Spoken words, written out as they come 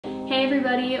Hey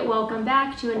everybody, welcome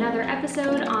back to another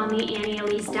episode on the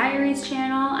Elise Diaries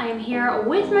channel. I am here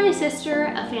with my sister,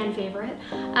 a fan favorite,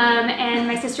 and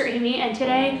my sister Amy, and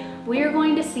today we are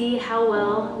going to see how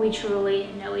well we truly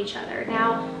know each other.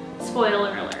 Now,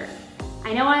 spoiler alert.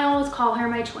 I know I always call her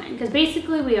my twin, because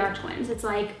basically we are twins. It's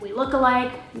like we look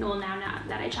alike, well now not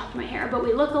that I chopped my hair, but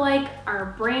we look alike, our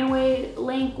brain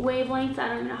wavelengths, I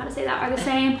don't even know how to say that, are the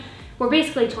same. We're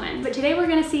basically twins, but today we're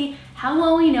gonna see how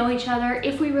well we know each other,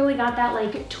 if we really got that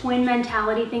like twin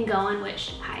mentality thing going,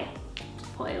 which, hi,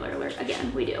 spoiler alert,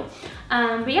 again, we do.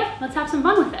 But yeah, let's have some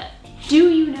fun with it. Do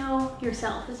you know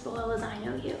yourself as well as I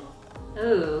know you?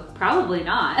 Ooh, probably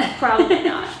not. Probably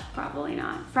not, probably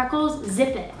not. Freckles,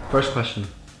 zip it. First question.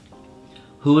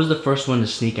 Who was the first one to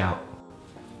sneak out?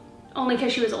 Only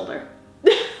because she was older.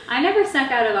 I never snuck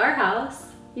out of our house.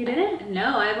 You didn't?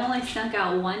 No, I've only snuck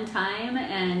out one time,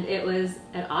 and it was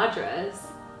at Audra's.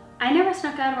 I never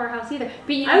snuck out of our house either.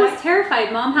 But you know, I was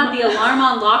terrified. Mom had the alarm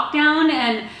on lockdown,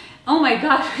 and oh my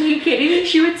gosh, are you kidding me?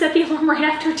 She would set the alarm right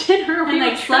after dinner. And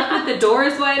like slept with the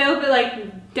doors wide open,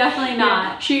 like definitely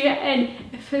not. Yeah, and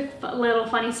a little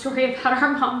funny story about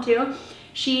our mom too.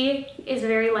 She is a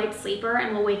very light sleeper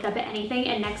and will wake up at anything,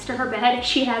 and next to her bed,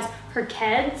 she has her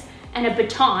kids and a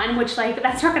baton, which like,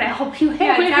 that's not gonna help you.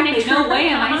 Yeah, exactly. No way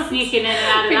am I sneaking in and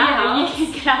out of that house. You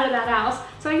can't get out of that house.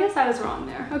 So I guess I was wrong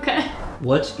there. Okay.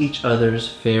 What's each other's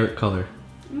favorite color?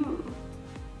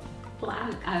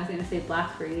 Black. I was gonna say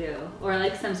black for you, or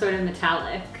like some sort of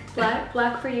metallic.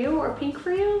 Black for you, or pink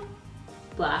for you?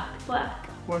 Black. Black.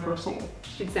 Like our soul.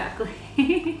 Exactly.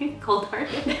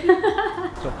 Cold-hearted.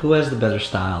 So who has the better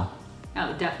style?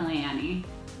 Oh, definitely Annie.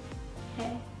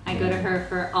 Okay. I go to her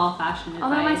for all fashion advice.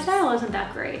 Although my style isn't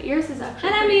that great. Yours is actually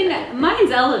And I mean, good.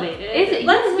 mine's elevated.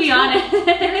 Let's be honest. Yours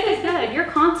is good. You're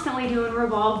constantly doing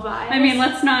Revolve vibes. I mean,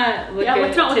 let's not look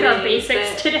let's not look at our today's,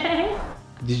 basics today.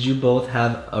 Did you both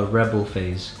have a rebel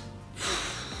phase?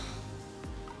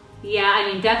 Yeah,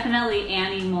 I mean, definitely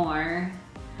Annie more.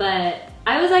 But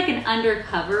I was like an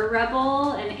undercover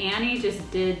rebel, and Annie just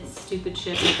did stupid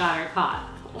shit that got her caught.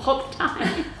 All the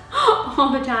time.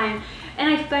 All the time. And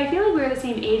I feel like we were the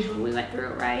same age when we went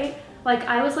through it, right? Like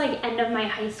I was like end of my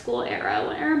high school era,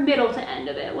 or middle to end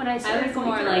of it when I started. I was going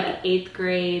more through like it. 8th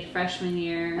grade, freshman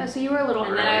year. Oh, so you were a little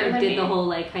and earlier then I than did me. the whole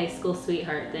like high school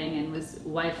sweetheart thing and was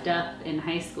wifed up in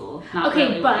high school. Not okay,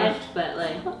 really but wifed, but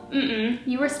like.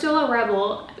 You were still a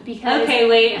rebel because. Okay,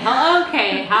 wait.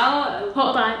 Okay, how?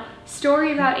 Hold on.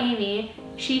 Story about Amy.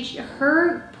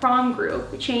 Her prom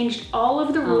group changed all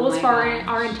of the rules for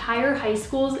our entire high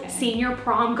school's senior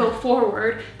prom go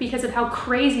forward because of how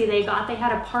crazy they got. They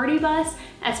had a party bus,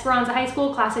 Esperanza High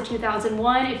School, class of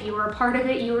 2001. If you were a part of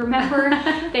it, you remember.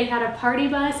 They had a party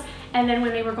bus, and then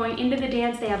when they were going into the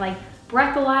dance, they had like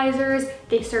breathalyzers,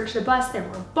 they searched the bus, there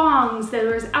were bongs,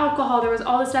 there was alcohol, there was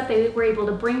all this stuff. They were able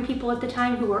to bring people at the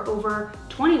time who were over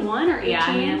 21 or 18. Yeah,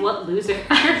 I mean, what loser?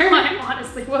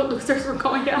 Honestly, what losers were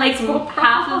going to high school prom?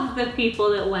 Half of the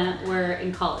people that went were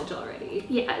in college already.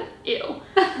 Yeah, ew.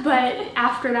 But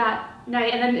after that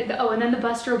night, and then the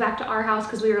bus drove back to our house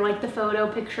because we were like the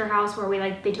photo picture house where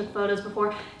they took photos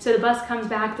before. So the bus comes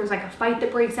back, there's like a fight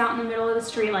that breaks out in the middle of the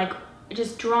street, like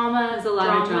just drama. There's a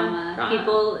lot of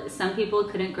drama. Some people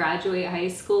couldn't graduate high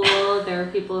school. There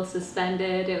were people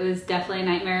suspended. It was definitely a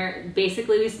nightmare.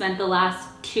 Basically, we spent the last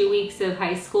 2 weeks of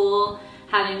high school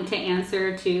having to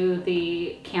answer to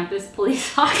the campus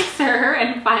police officer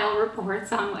and file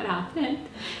reports on what happened.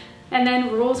 And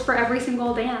then rules for every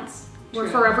single dance were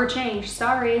forever changed.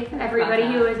 Sorry, everybody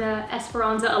who is a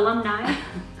Esperanza alumni.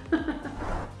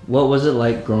 What was it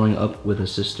like growing up with a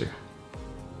sister?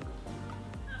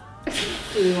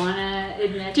 Do we want to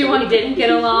admit we didn't get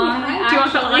along? Yeah. Do you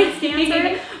want the honest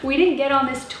answer? We didn't get on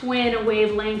this twin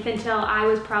wavelength until I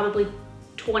was probably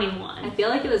 21. I feel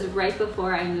like it was right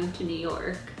before I moved to New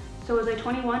York. So was I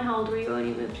 21? How old were you when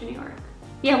you moved to New York?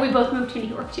 Yeah, we both moved to New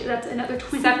York too. That's another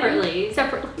twin Separately. thing.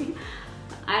 Separately.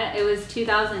 It was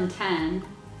 2010.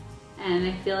 And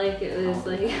I feel like it was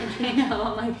like, I know,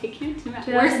 I'm like, I can't do that.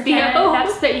 Where's Theo?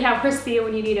 Where's Theo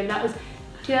when you need him? That was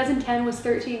 2010 was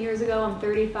 13 years ago. I'm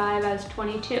 35. I was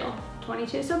 22.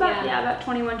 22, so about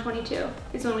 21, 22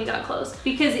 is when we got close.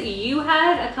 Because you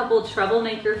had a couple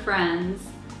troublemaker friends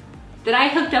that I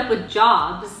hooked up with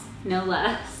jobs, no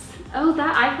less. Oh,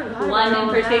 that I forgot. One in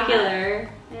particular.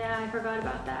 Yeah, I forgot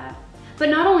about that. But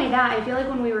not only that, I feel like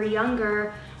when we were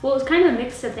younger, well, it was kind of a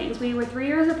mix of things. We were 3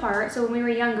 years apart, so when we were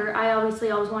younger, I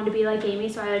obviously always wanted to be like Amy,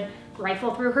 so I would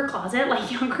rifle through her closet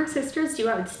like younger sisters do.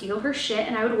 I would steal her shit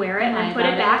and I would wear it and then put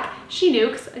it back. She knew,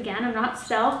 because again, I'm not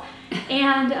stealth.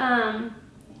 And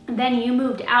then you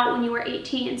moved out when you were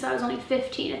 18, so I was only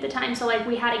 15 at the time. So like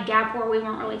we had a gap where we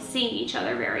weren't really seeing each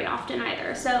other very often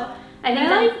either. So I think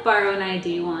I like borrow an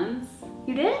ID once.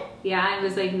 You did? Yeah, I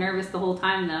was like nervous the whole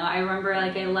time though. I remember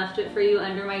like I left it for you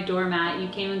under my doormat. You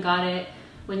came and got it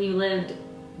when you lived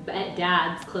at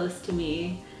Dad's close to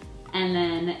me. And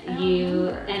then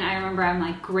I remember I'm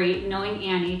like, great, knowing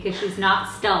Annie, because she's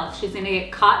not stealth. She's gonna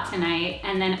get caught tonight,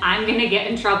 and then I'm gonna get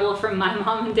in trouble from my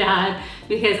mom and dad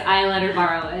because I let her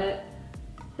borrow it.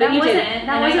 But you didn't,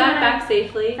 and I got back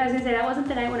safely. I was gonna say, that wasn't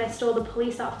the night when I stole the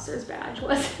police officer's badge,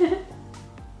 was it?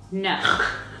 No.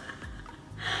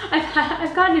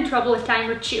 I've gotten in trouble with time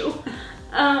or two.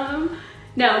 No,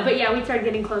 but yeah, we started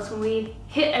getting close when we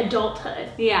hit adulthood.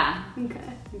 Yeah.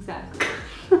 Okay. Exactly.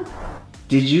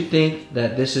 Did you think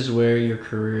that this is where your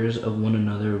careers of one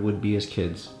another would be as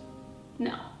kids?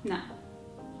 No. No.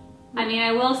 I mean,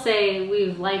 I will say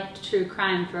we've liked true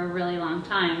crime for a really long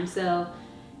time, so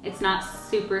it's not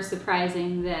super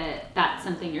surprising that that's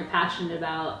something you're passionate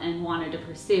about and wanted to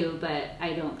pursue, but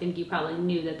I don't think you probably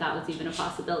knew that that was even a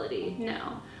possibility.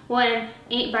 No. Well,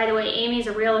 and by the way, Amy's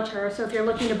a realtor, so if you're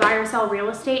looking to buy or sell real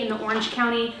estate in the Orange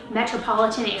County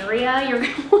metropolitan area, you're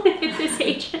going to want to hit this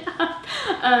agent up.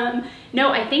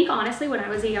 No, I think honestly, when I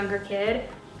was a younger kid,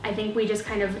 I think we just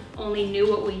kind of only knew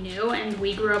what we knew, and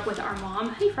we grew up with our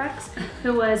mom, hey Frex,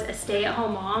 who was a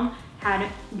stay-at-home mom, had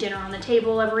dinner on the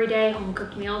table every day,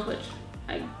 home-cooked meals, which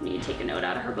I need to take a note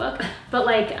out of her book. But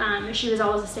like, she was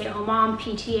always a stay-at-home mom,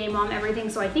 PTA mom, everything.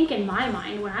 So I think in my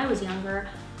mind, when I was younger,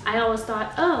 I always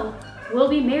thought, oh, we'll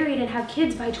be married and have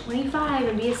kids by 25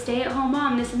 and be a stay-at-home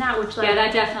mom, this and that, which like... Yeah,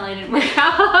 that definitely didn't work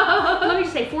out. Let me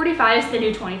just say, 45 is the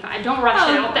new 25. Don't rush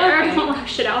it out there. Okay. Don't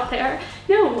rush it out there.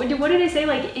 No, what did they say?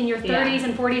 Like, in your 30s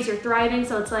and 40s, you're thriving.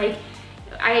 So it's like,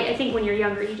 I think when you're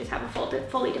younger, you just have a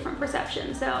fully different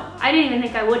perception. So I didn't even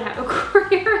think I would have a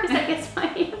career, is I guess my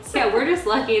answer. Yeah, we're just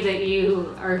lucky that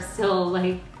you are still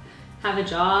like, have a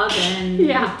job and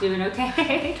doing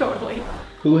okay. Totally.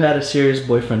 Who had a serious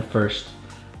boyfriend first?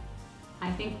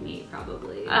 I think me,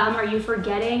 probably. Are you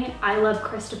forgetting? I love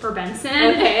Christopher Benson.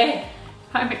 Okay.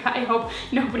 I hope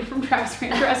nobody from Travis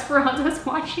Rancher Esperanza is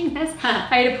watching this.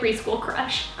 I had a preschool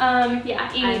crush.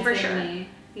 Yeah, Amy for sure. Me.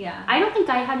 Yeah. I don't think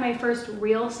I had my first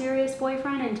real serious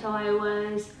boyfriend until I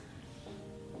was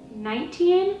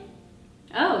 19.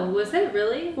 Oh, was it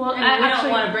really? Well, I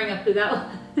don't want to bring up who that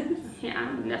was. Yeah,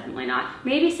 definitely not.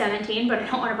 Maybe 17, but I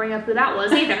don't want to bring up who that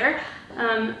was either.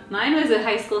 Mine was a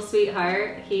high school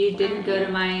sweetheart. He didn't go to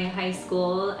my high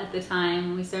school at the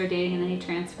time. We started dating and then he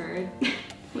transferred.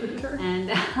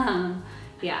 And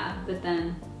yeah, but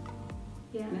then...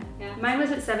 Yeah. Mine was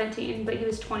at 17, but he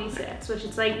was 26, which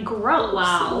is like gross.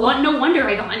 Wow. No wonder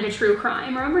I got into true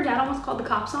crime. Remember Dad almost called the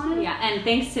cops on him? Yeah, and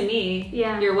thanks to me,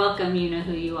 you're welcome, you know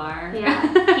who you are.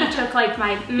 Yeah, he took like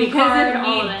my because card, of me,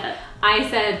 all of it. I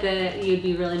said that you'd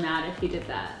be really mad if he did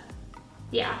that.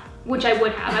 Yeah, which I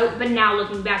would have. But now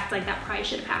looking back, it's like that probably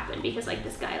should have happened because like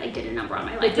this guy like did a number on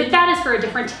my life. But that is for a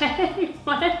different day.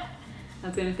 What? I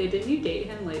was gonna say, didn't you date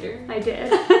him later? I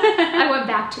did. I went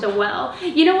back to the well.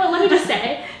 You know what, let me just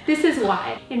say, this is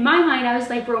why. In my mind, I was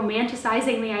like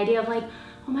romanticizing the idea of like,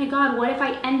 oh my God, what if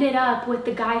I ended up with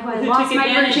the guy who I lost my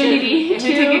virginity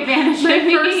to? Who took advantage of my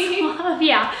me. First love.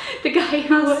 Yeah, the guy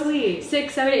who was sweet.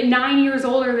 6, 7, 8, 9 years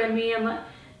older than me. And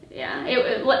yeah,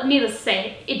 needless to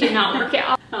say, it did not work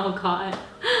out. Oh God.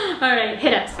 All right,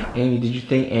 hit us. Amy, did you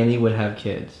think Annie would have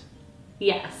kids?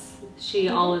 Yes, she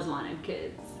always wanted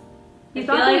kids. You I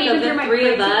thought feel that like even of through the my three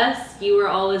of crazy- us, you were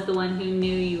always the one who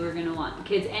knew you were gonna want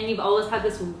kids, and you've always had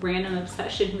this random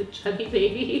obsession with chubby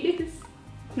babies.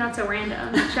 Not so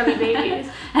random, chubby babies.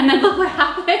 And then look what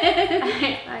happened.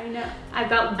 I know. I've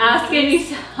got ask and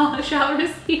you shall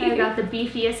receive. I've got the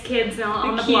beefiest kids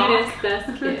on the cutest, block.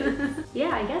 best kids. Yeah,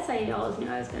 I guess I always knew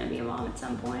I was gonna be a mom at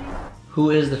some point.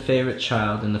 Who is the favorite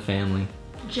child in the family?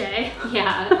 Jay.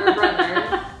 Yeah, our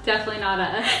brother. Definitely not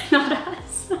us. Not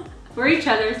us. We're each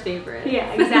other's favorite.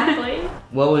 Yeah, exactly.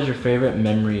 What was your favorite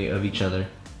memory of each other?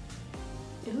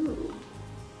 Ooh.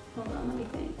 Hold on, let me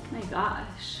think. My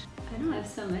gosh. I have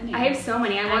so many. I have so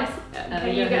many. There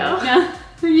you go. No.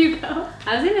 There you go.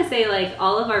 I was gonna say like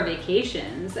all of our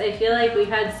vacations. I feel like we've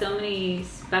had so many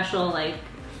special like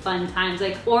fun times,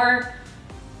 like or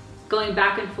going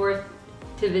back and forth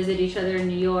to visit each other in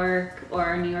New York or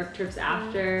our New York trips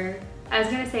after. I was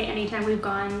gonna say anytime we've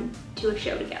gone to a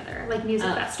show together, like music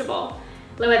festival.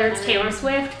 Whether it's Taylor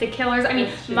Swift, The Killers, I mean,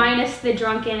 minus the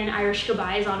drunken and Irish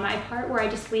goodbyes on my part where I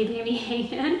just leave Amy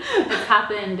hanging. It's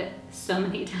happened so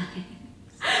many times.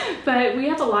 But we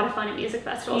have a lot of fun at music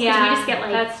festivals. Yeah, we just get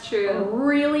like that's true.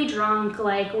 Really drunk.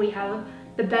 Like we have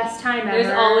the best time ever.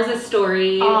 There's always a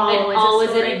story, Always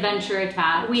a story. an adventure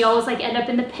attached. We always like end up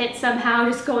in the pit somehow,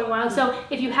 just going wild. So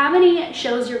if you have any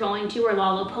shows you're going to, or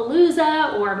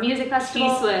Lollapalooza, or music festival,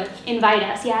 T-Swift. invite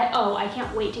us. Yeah. Oh, I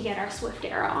can't wait to get our Swift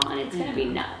era on. It's gonna be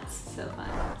nuts. So fun.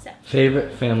 So,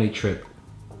 Favorite family trip?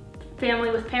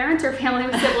 family with parents or family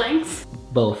with siblings?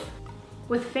 Both.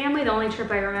 With family, the only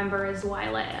trip I remember is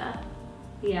Wailea.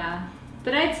 Yeah.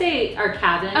 But I'd say our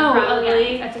cabin, Oh,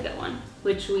 probably. yeah, that's a good one.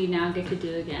 Which we now get to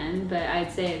do again. But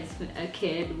I'd say as a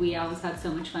kid, we always had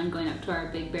so much fun going up to our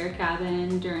Big Bear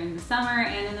cabin during the summer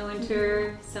and in the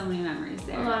winter. So many memories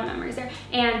there. A lot of memories there.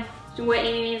 And what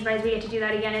Amy means by we get to do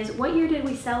that again is, what year did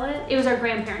we sell it? It was our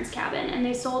grandparents' cabin, and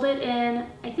they sold it in,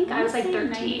 I think I was like 13.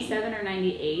 97 or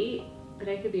 98, but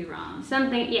I could be wrong.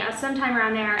 Something, yeah, sometime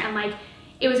around there. And like,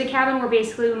 it was a cabin where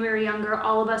basically when we were younger,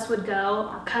 all of us would go,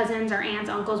 our cousins, our aunts,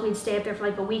 uncles, we'd stay up there for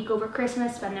like a week over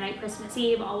Christmas, spend the night Christmas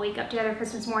Eve, all wake up together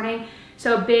Christmas morning.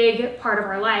 So a big part of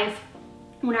our life.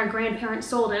 When our grandparents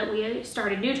sold it, we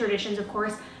started new traditions, of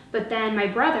course, but then my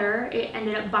brother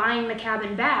ended up buying the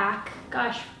cabin back,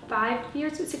 gosh, 6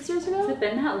 years ago? Has it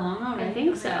been that long already? I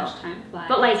think so. Gosh, time flies.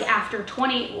 But like after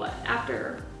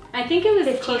I think it was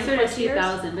 15 closer to plus years?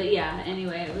 2000, but yeah,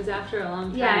 anyway, it was after a long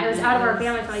time. Yeah, it was out of our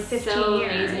family for like 15 so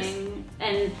years. Amazing.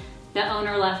 And the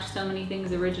owner left so many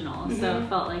things original, so it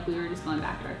felt like we were just going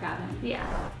back to our cabin.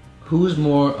 Yeah. Who's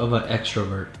more of an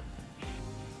extrovert?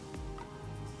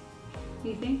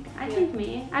 You think? I think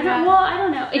me. I Yeah.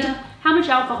 don't know. Yeah. How much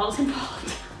alcohol is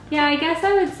involved? Yeah, I guess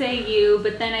I would say you,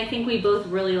 but then I think we both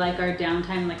really like our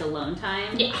downtime, like alone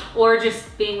time. Yeah. Or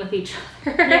just being with each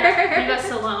other. Yeah, leave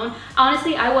us alone.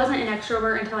 Honestly, I wasn't an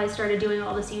extrovert until I started doing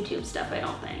all this YouTube stuff, I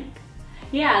don't think.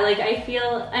 Yeah, like I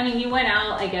feel, I mean, you went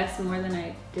out, I guess, more than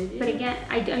I did. But again,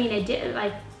 I did,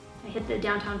 like, I hit the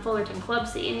downtown Fullerton club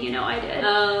scene, you know I did.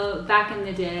 Oh, back in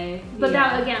the day. But yeah.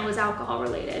 that, again, was alcohol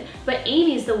related. But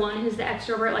Amy's the one who's the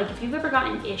extrovert. Like, if you've ever got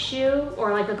an issue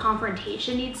or like a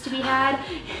confrontation needs to be had,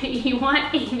 you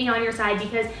want Amy on your side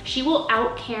because she will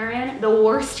out Karen, the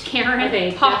worst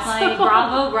Karen possible. Definitely.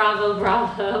 Bravo, bravo,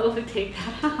 bravo. Take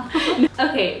that out.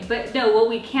 Okay, but no, what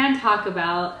we can talk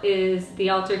about is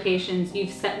the altercations you've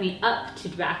set me up to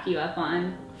back you up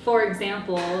on. For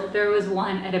example, there was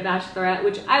one at a bachelorette,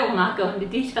 which I will not go into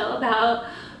detail about,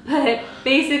 but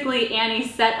basically Annie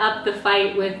set up the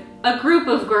fight with a group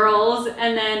of girls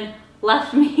and then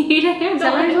left me to handle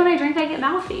Sometimes it. when I drink, I get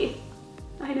mouthy.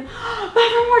 I know. I'm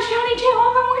from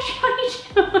Orange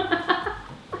County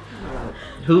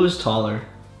too. Who is taller?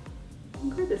 I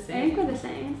think we're the I same. think we're the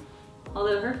same.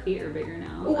 Although her feet are bigger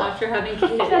now Ooh. after having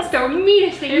kids. That's the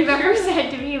meanest thing you've ever said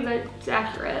to me, but it's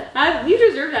accurate. You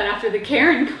deserve that after the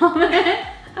Karen comment.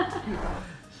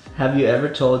 Have you ever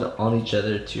told on each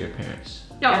other to your parents?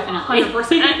 No, Definitely.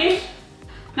 100%.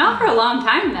 Not for a long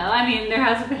time though. I mean, there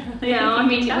hasn't been really No, I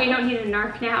anything mean, to we tell. don't need a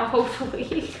narc now,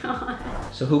 hopefully. God.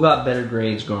 So who got better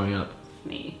grades growing up?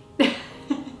 Me.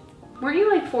 Weren't you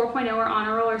like 4.0 or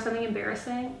honor roll or something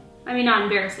embarrassing? I mean, not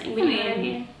embarrassing, but you know what I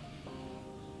mean.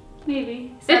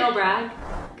 Maybe. Subtle brag.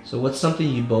 So what's something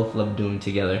you both love doing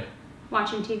together?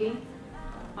 Watching TV,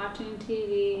 Watching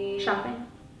TV. shopping.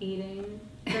 Eating.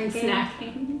 Drinking.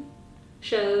 Snacking.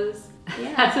 Shows.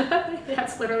 Yeah. That's about it.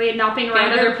 That's literally it, not being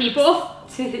around other people.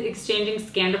 To exchanging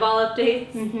Scandal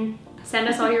updates. Mm-hmm. Send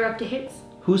us all your updates.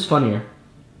 Who's funnier?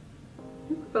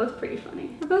 We're both pretty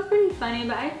funny. We're both pretty funny,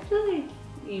 but I feel like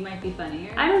you might be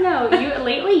funnier. I don't know.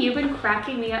 Lately you've been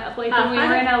cracking me up. Like when we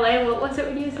were in LA, what was it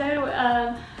when you said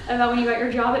about when you got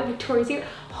your job at Victoria's Secret?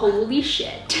 Holy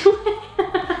shit.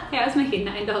 Yeah, I was making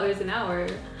 $9 an hour.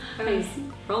 I was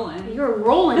rolling. You were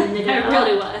rolling in the dough. I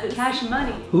really was. Cash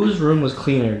money. Whose room was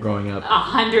cleaner growing up?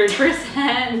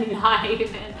 100%. Not even.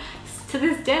 To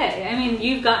this day. I mean,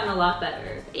 you've gotten a lot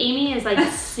better. Amy is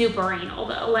like super anal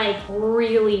though, like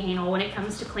really anal when it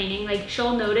comes to cleaning. Like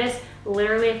she'll notice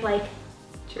literally if like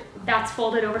True. that's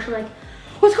folded over, she'll like,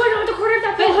 what's going on with the corner of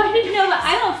that pillow? I didn't know. No, but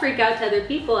I don't freak out to other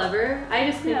people ever. I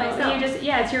just clean myself. You just,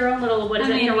 yeah, it's your own little, what is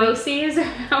I it, mean, neuroses? Or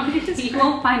how would you describe You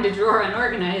won't find a drawer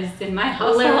unorganized in my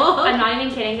household. Literally, I'm not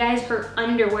even kidding, guys. Her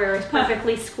underwear is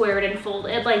perfectly squared and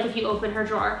folded, like if you open her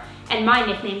drawer. And my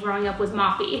nickname growing up was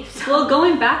Moppy. So. Well,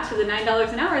 going back to the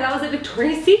 $9 an hour, that was at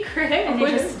Victoria's Secret. And it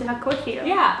just stuck with you.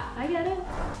 Yeah. I get it.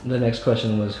 The next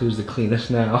question was, who's the cleanest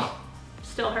now?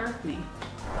 Still her. Me.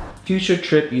 Future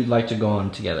trip you'd like to go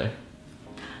on together?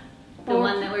 The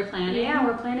one that we're planning? Yeah,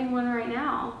 we're planning one right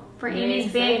now. For Very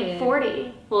Amy's big excited.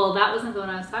 40. Well, that wasn't the one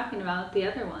I was talking about, the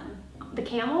other one. The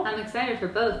camel? I'm excited for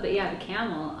both, but yeah, the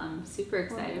camel I'm super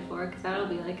excited for because that'll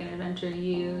be like an adventure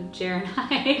you, Jer, and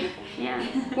I. Yeah.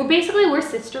 Well, basically, we're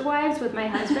sister wives with my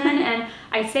husband, and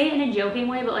I say it in a joking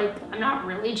way, but like, I'm not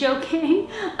really joking.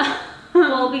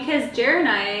 Well, because Jer and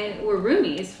I were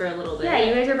roomies for a little bit. Yeah,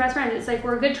 you guys are best friends. It's like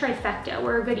we're a good trifecta.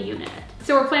 We're a good unit.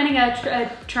 So we're planning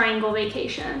a triangle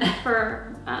vacation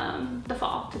for the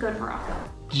fall to go to Morocco.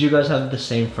 Did you guys have the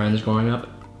same friends growing up?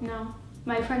 No.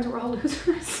 My friends were all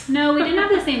losers. No, we didn't have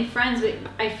the same friends, but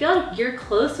I feel like you're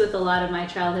close with a lot of my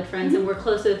childhood friends, and we're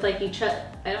close with like each other.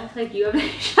 I don't think you have any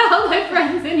childhood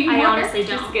friends anymore. I honestly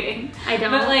don't. Just kidding. I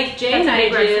don't. But like Jay and I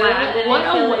do. Red flag. And What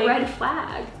I feel a like... red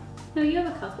flag. No, you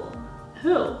have a couple.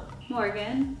 Who?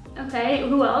 Morgan. Okay,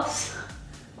 who else?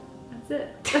 That's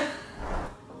it.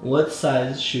 What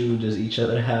size shoe does each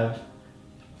other have?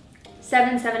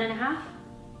 7, 7.5.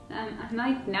 I'm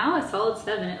like now a solid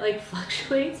 7. It like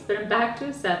fluctuates, but I'm back to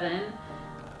a 7.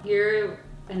 You're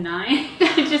a 9.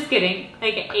 Just kidding.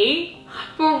 Like an 8.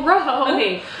 Bro.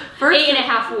 Okay. First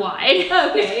 8.5 wide.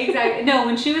 Okay, exactly. No,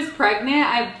 when she was pregnant,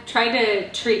 I tried to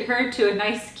treat her to a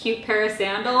nice, cute pair of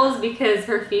sandals because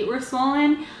her feet were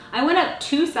swollen. I went up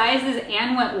 2 sizes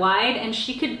and went wide, and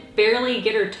she could barely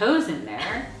get her toes in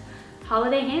there.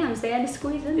 Holiday hams, they had to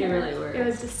squeeze in They there. really were. It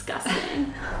was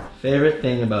disgusting. Favorite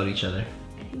thing about each other?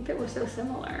 I think that we're so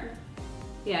similar.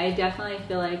 Yeah, I definitely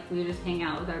feel like we just hang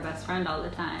out with our best friend all the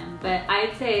time. But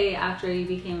I'd say after you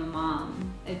became a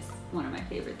mom, it's one of my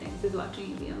favorite things is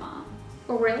watching you be a mom.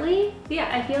 Oh, really? Yeah.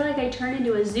 I feel like I turn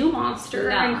into a zoo monster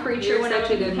and creature you're when such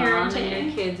I'm a good mom, and parenting.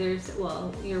 your kids are,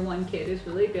 well, your one kid is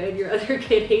really good. Your other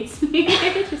kid hates me.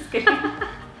 Just kidding.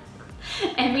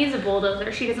 Emmy's a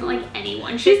bulldozer. She doesn't like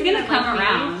anyone. She's She gonna doesn't come like me.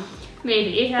 around.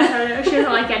 Maybe. I don't know. She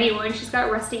doesn't like anyone. She's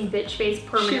got resting bitch face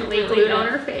permanently She really glued does. on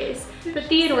her face. But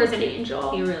Theodore's an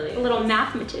angel. He really is. A little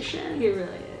mathematician. He really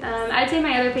is. I'd say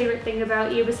my other favorite thing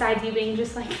about you, besides you being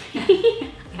just like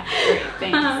me. Yeah,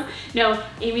 great, thanks. No,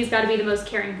 Amy's got to be the most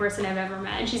caring person I've ever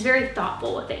met. And she's very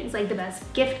thoughtful with things, like the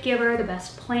best gift giver, the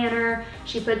best planner.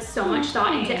 She puts so much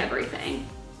thought into everything.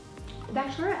 The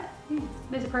Bachelorette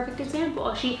is a perfect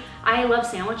example. I love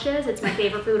sandwiches. It's my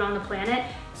favorite food on the planet.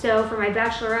 So for my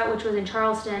Bachelorette, which was in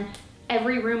Charleston,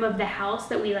 every room of the house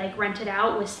that we like rented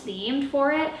out was themed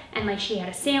for it. And like she had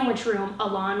a sandwich room, a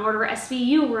Law and Order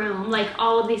SVU room, like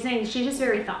all of these things. She's just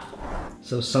very thoughtful.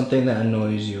 So something that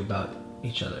annoys you about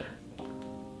each other?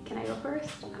 Can I go first?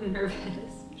 I'm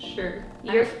nervous. Sure.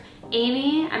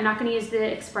 Amy, I'm not gonna use the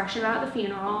expression about the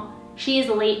funeral. She is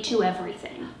late to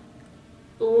everything.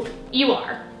 You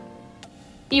are.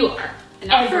 You are.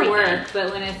 Not for Everything. work,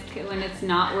 but when it's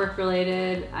not work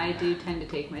related, I do tend to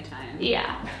take my time.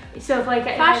 Yeah. So if like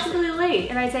Fashionably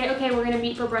late. if I say, okay, we're gonna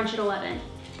meet for brunch at 11.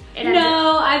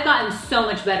 No, I've gotten so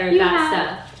much better at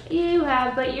that stuff. You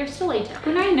have, but you're still late to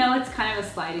And I know it's kind of a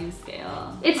sliding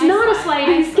scale. It's not a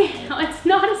sliding scale. It's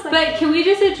not a sliding But can we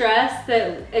just address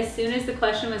that as soon as the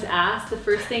question was asked, the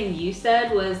first thing you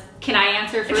said was, can I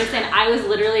answer first? And I was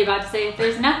literally about to say,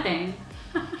 there's nothing.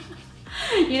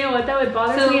 You know what, that would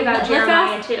bother me about let's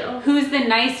Jeremiah ask, too. who's the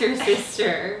nicer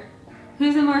sister?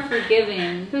 Who's the more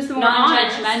forgiving? Who's the more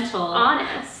honest? non-judgmental?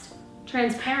 Honest.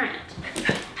 Transparent.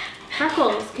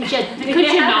 Freckles, could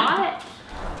you not?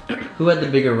 Who had the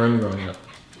bigger room growing up?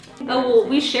 Oh, well,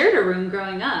 we shared a room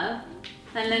growing up.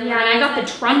 And then Yeah, and I got the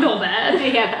trundle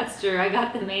bed. Yeah, that's true. I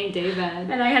got the main day bed.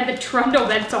 And I had the trundle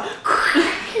bed, so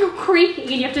creaking,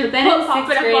 and you have to Then in pop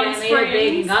 6th it up grade, on I made it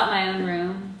big and springs. got my own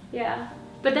room. Yeah.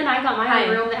 But then I got my Hi. own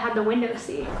room that had the window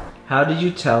seat. How did you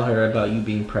tell her about you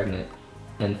being pregnant?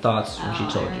 And thoughts when she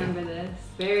told I you? remember this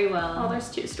very Oh, well.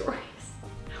 there's 2 stories.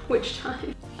 Which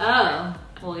time? Oh,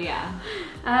 well, yeah.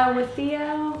 With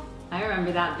Theo. I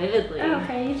remember that vividly. Oh,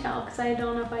 okay, you tell, because I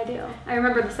don't know if I do. I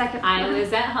remember the second I one.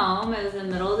 was at home, it was the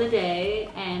middle of the day,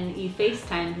 and you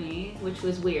FaceTimed me, which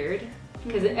was weird.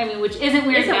 Because, I mean, which isn't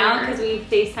weird Isn't now weird. because we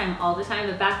FaceTime all the time,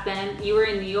 but back then you were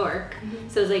in New York.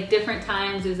 So it was like different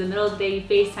times. It was the middle of the day, you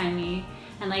FaceTime me,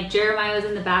 and like Jeremiah was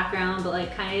in the background, but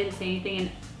like kind of didn't say anything.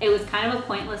 And it was kind of a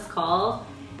pointless call,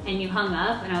 and you hung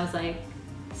up, and I was like,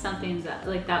 something's up.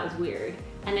 Like, that was weird.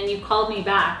 And then you called me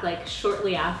back like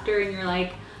shortly after, and you're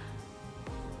like,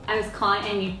 I was calling,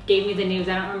 and you gave me the news.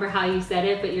 I don't remember how you said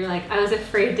it, but you're like, I was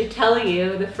afraid to tell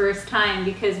you the first time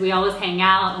because we always hang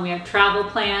out and we have travel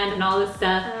planned and all this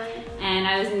stuff. And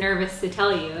I was nervous to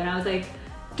tell you. And I was like,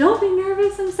 don't be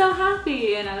nervous, I'm so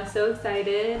happy. And I was so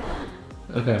excited.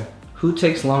 Okay. Who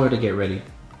takes longer to get ready?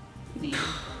 Me.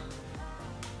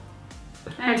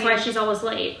 That's why she's always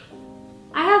late.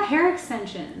 I have hair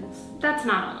extensions. That's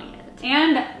not only it.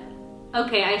 And,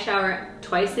 okay, I shower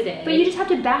twice a day. But you just have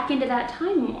to back into that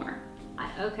time more.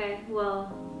 Okay,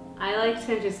 well, I like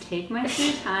to just take my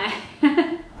sweet time.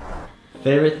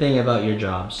 Favorite thing about your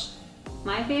jobs?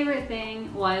 My favorite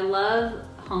thing, well, I love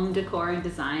home decor and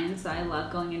design, so I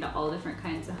love going into all different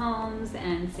kinds of homes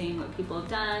and seeing what people have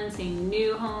done, seeing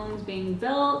new homes being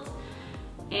built,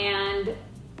 and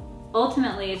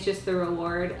ultimately it's just the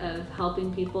reward of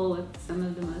helping people with some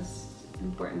of the most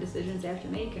important decisions they have to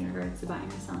make in regards to buying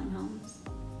or selling homes.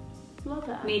 Love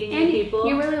that. Meeting new people.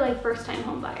 You really like first-time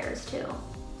home buyers too.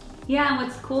 Yeah, and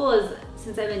what's cool is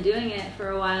since I've been doing it for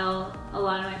a while, a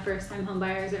lot of my first-time home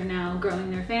buyers are now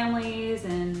growing their families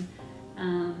and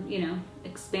you know,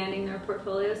 expanding their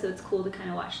portfolio, so it's cool to kind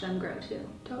of watch them grow too.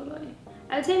 Totally.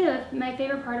 I would say that my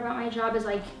favorite part about my job is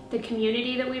like the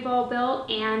community that we've all built,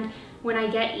 and when I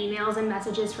get emails and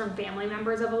messages from family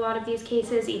members of a lot of these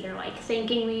cases, either like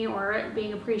thanking me or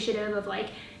being appreciative of like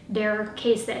their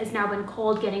case that has now been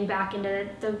cold getting back into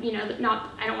the, you know, not,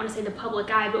 I don't want to say the public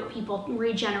eye, but people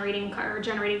regenerating or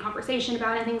generating conversation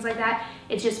about it and things like that.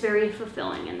 It's just very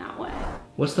fulfilling in that way.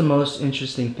 What's the most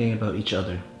interesting thing about each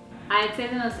other? I'd say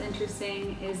the most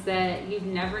interesting is that you'd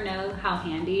never know how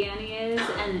handy Annie is,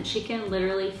 and that she can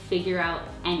literally figure out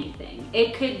anything.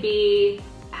 It could be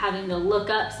having to look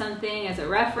up something as a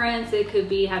reference, it could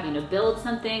be having to build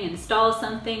something, install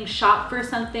something, shop for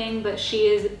something, but she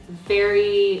is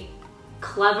very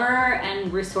clever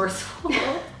and resourceful.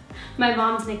 My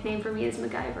mom's nickname for me is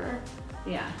MacGyver.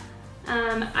 Yeah.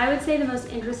 I would say the most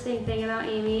interesting thing about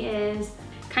Amy is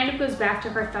kind of goes back to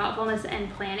her thoughtfulness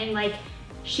and planning. Like,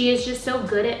 she is just so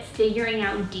good at figuring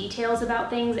out details about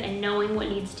things and knowing what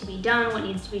needs to be done, what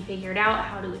needs to be figured out,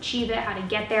 how to achieve it, how to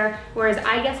get there. Whereas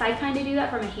I guess I kind of do that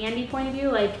from a handy point of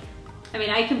view. Like, I mean,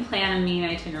 I can plan a mean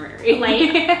itinerary.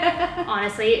 Like,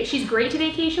 honestly, she's great to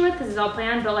vacation with because it's all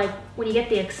planned, but like when you get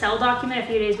the Excel document a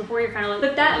few days before, you're kind of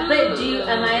like,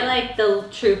 am I like the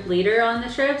troop leader on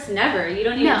the trips? Never. You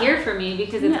don't even hear from me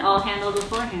because it's all handled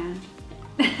beforehand.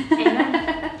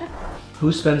 Amen.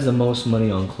 Who spends the most money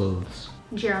on clothes?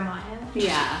 Jeremiah.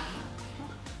 Yeah.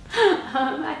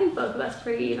 I think both of us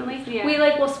pretty evenly. Yeah. We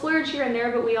like will splurge here and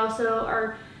there, but we also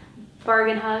are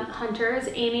bargain hunters.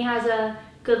 Amy has a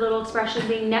good little expression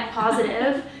being net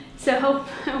positive. So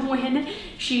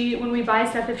when we buy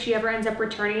stuff, if she ever ends up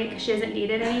returning it because she doesn't need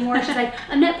it anymore, she's like,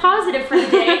 I'm net positive for the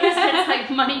day because it's like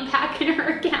money back in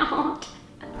her account.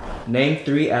 Name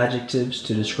 3 adjectives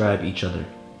to describe each other.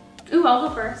 Ooh, I'll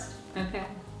go first. Okay.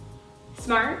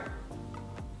 Smart.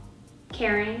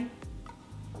 Caring.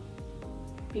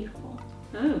 Beautiful.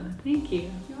 Oh, thank you.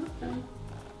 You're welcome.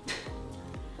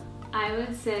 I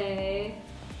would say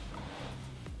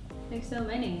there's so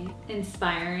many.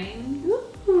 Inspiring.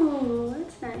 Ooh,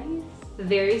 that's nice.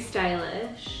 Very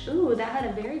stylish. Ooh, that had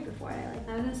a very before I like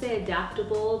that. I was gonna say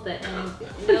adaptable, but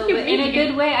in a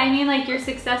good way. I mean, like, you're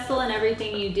successful in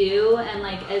everything you do, and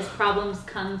like as problems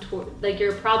come toward, like,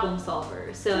 you're a problem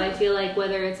solver. So I feel like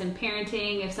whether it's in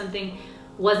parenting, if something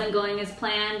wasn't going as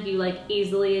planned, you like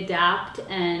easily adapt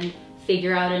and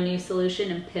figure out a new solution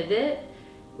and pivot.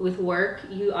 With work,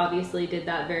 you obviously did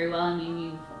that very well. I mean,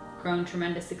 you've grown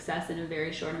tremendous success in a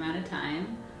very short amount of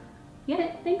time.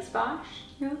 Yeah, thanks, Bosh.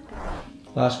 You're welcome.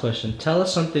 Last question. Tell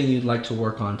us something you'd like to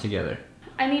work on together.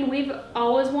 I mean, we've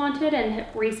always wanted and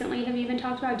recently have even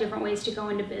talked about different ways to go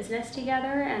into business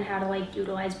together and how to like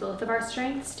utilize both of our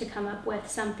strengths to come up with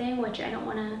something, which I don't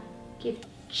want to give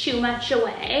too much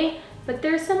away. But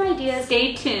there's some ideas.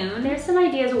 Stay tuned. There's some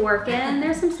ideas working.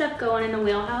 There's some stuff going in the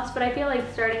wheelhouse, but I feel like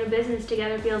starting a business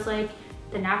together feels like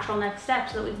the natural next step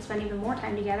so that we can spend even more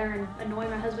time together and annoy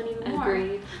my husband even more.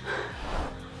 Agreed.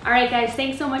 All right, guys,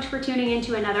 thanks so much for tuning in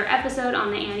to another episode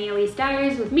on the Annie Elise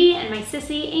Diaries with me and my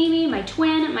sissy, Amy, my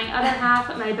twin, my other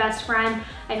half, my best friend.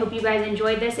 I hope you guys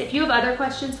enjoyed this. If you have other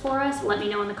questions for us, let me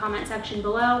know in the comment section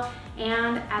below.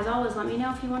 And as always, let me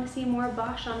know if you want to see more of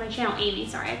Bosh on my channel. Amy,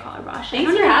 sorry, I call her Bosh.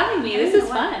 Thanks for having me. This is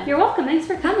fun. You're welcome. Thanks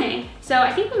for coming. So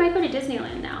I think we might go to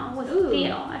Disneyland now with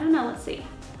Theo. I don't know. Let's see.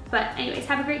 But anyways,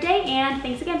 have a great day and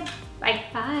thanks again. Bye.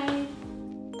 Bye.